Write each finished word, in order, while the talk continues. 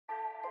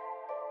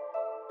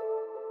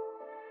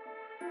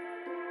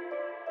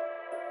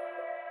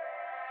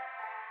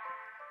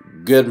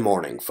Good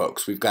morning,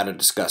 folks. We've got to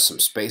discuss some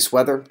space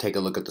weather, take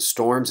a look at the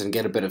storms, and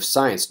get a bit of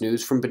science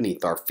news from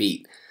beneath our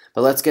feet.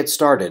 But let's get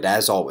started,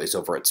 as always,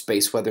 over at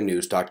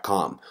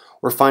spaceweathernews.com.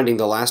 We're finding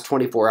the last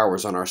 24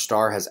 hours on our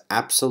star has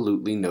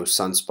absolutely no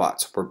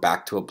sunspots. We're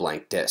back to a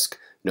blank disk.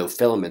 No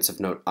filaments of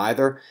note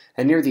either,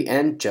 and near the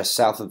end, just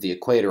south of the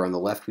equator on the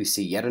left, we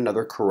see yet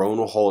another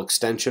coronal hole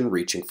extension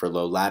reaching for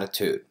low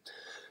latitude.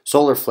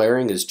 Solar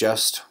flaring is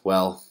just,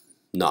 well,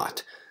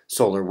 not.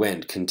 Solar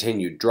wind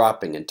continued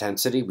dropping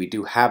intensity. We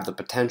do have the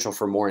potential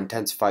for more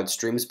intensified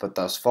streams, but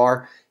thus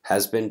far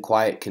has been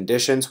quiet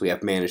conditions. We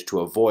have managed to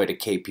avoid a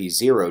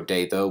KP0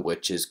 day though,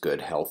 which is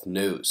good health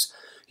news.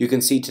 You can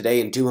see today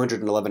in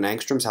 211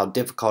 angstroms how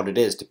difficult it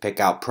is to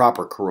pick out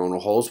proper coronal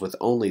holes with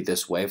only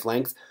this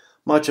wavelength.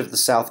 Much of the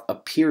south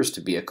appears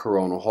to be a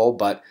coronal hole,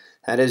 but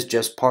that is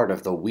just part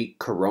of the weak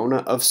corona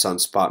of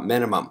sunspot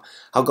minimum.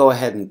 I'll go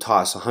ahead and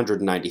toss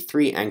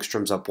 193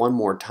 angstroms up one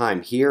more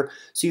time here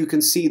so you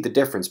can see the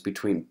difference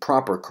between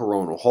proper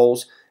coronal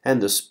holes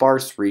and the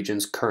sparse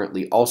regions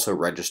currently also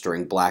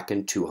registering black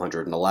in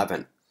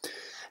 211.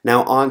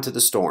 Now on to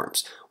the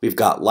storms. We've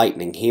got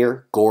lightning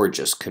here,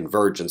 gorgeous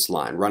convergence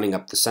line running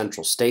up the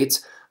central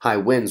states. High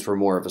winds were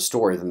more of a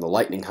story than the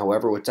lightning,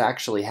 however, which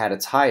actually had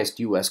its highest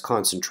U.S.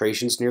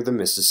 concentrations near the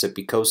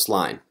Mississippi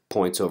coastline,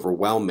 points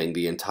overwhelming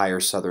the entire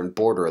southern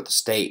border of the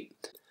state.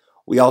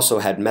 We also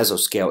had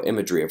mesoscale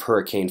imagery of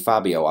Hurricane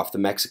Fabio off the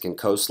Mexican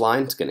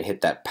coastline. It's going to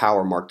hit that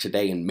power mark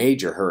today in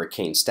major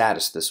hurricane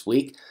status this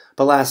week,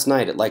 but last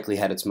night it likely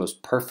had its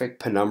most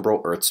perfect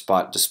penumbral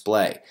Earthspot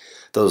display.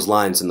 Those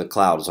lines in the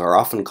clouds are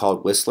often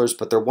called whistlers,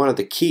 but they're one of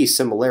the key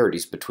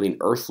similarities between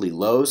earthly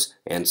lows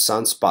and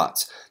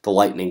sunspots. The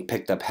lightning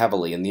picked up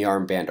heavily in the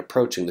armband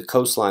approaching the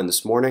coastline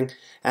this morning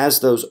as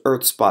those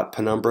Earthspot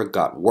penumbra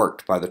got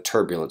worked by the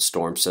turbulent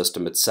storm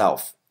system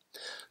itself.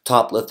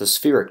 Top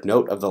lithospheric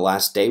note of the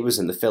last day was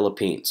in the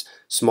Philippines.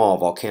 Small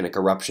volcanic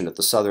eruption at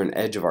the southern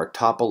edge of our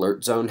top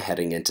alert zone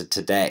heading into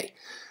today.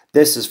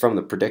 This is from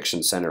the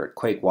Prediction Center at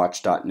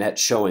QuakeWatch.net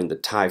showing the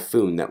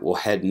typhoon that will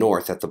head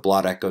north at the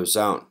Blot Echo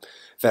zone.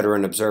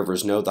 Veteran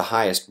observers know the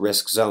highest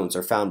risk zones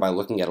are found by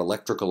looking at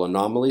electrical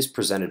anomalies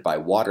presented by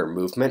water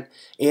movement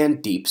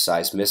and deep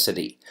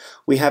seismicity.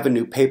 We have a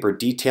new paper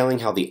detailing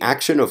how the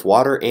action of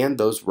water and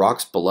those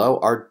rocks below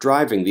are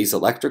driving these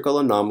electrical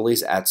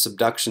anomalies at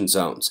subduction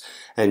zones.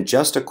 And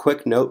just a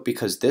quick note,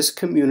 because this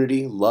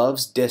community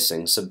loves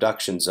dissing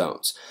subduction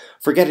zones.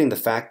 Forgetting the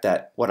fact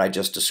that what I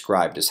just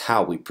described is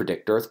how we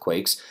predict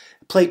earthquakes,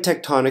 plate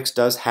tectonics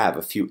does have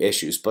a few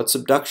issues, but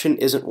subduction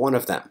isn't one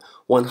of them.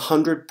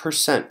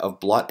 100% of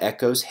Blot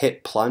Echoes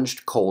hit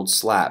plunged cold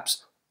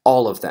slabs.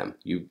 All of them.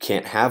 You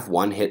can't have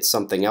one hit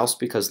something else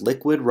because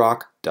liquid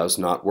rock does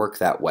not work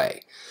that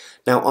way.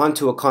 Now on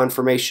to a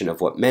confirmation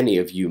of what many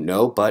of you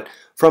know, but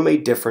from a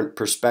different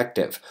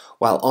perspective.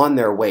 While on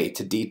their way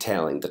to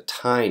detailing the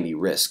tiny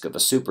risk of a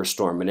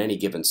superstorm in any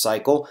given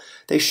cycle,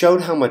 they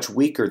showed how much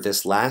weaker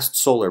this last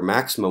solar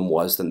maximum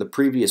was than the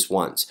previous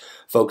ones.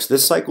 Folks,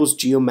 this cycle's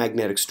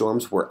geomagnetic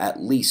storms were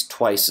at least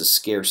twice as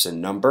scarce in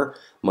number,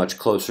 much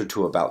closer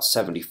to about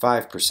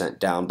 75%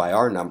 down by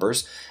our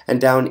numbers, and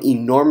down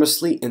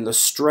enormously in the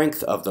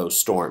strength of those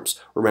storms.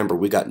 Remember,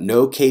 we got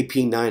no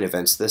KP9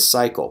 events this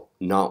cycle,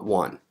 not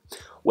one.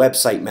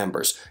 Website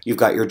members, you've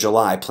got your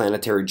July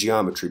planetary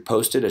geometry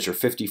posted as your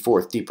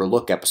 54th Deeper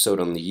Look episode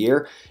on the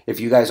year. If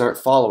you guys aren't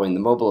following the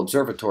Mobile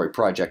Observatory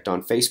Project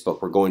on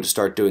Facebook, we're going to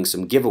start doing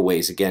some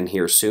giveaways again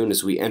here soon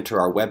as we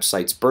enter our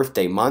website's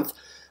birthday month.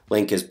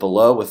 Link is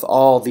below with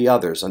all the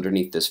others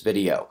underneath this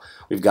video.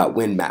 We've got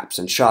wind maps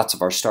and shots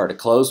of our star to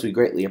close. We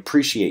greatly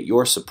appreciate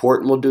your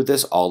support, and we'll do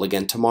this all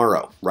again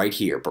tomorrow, right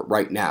here. But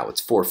right now,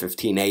 it's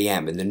 4:15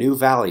 a.m. in the new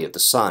Valley of the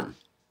Sun.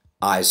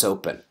 Eyes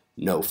open,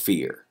 no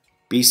fear.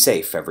 Be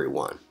safe,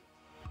 everyone.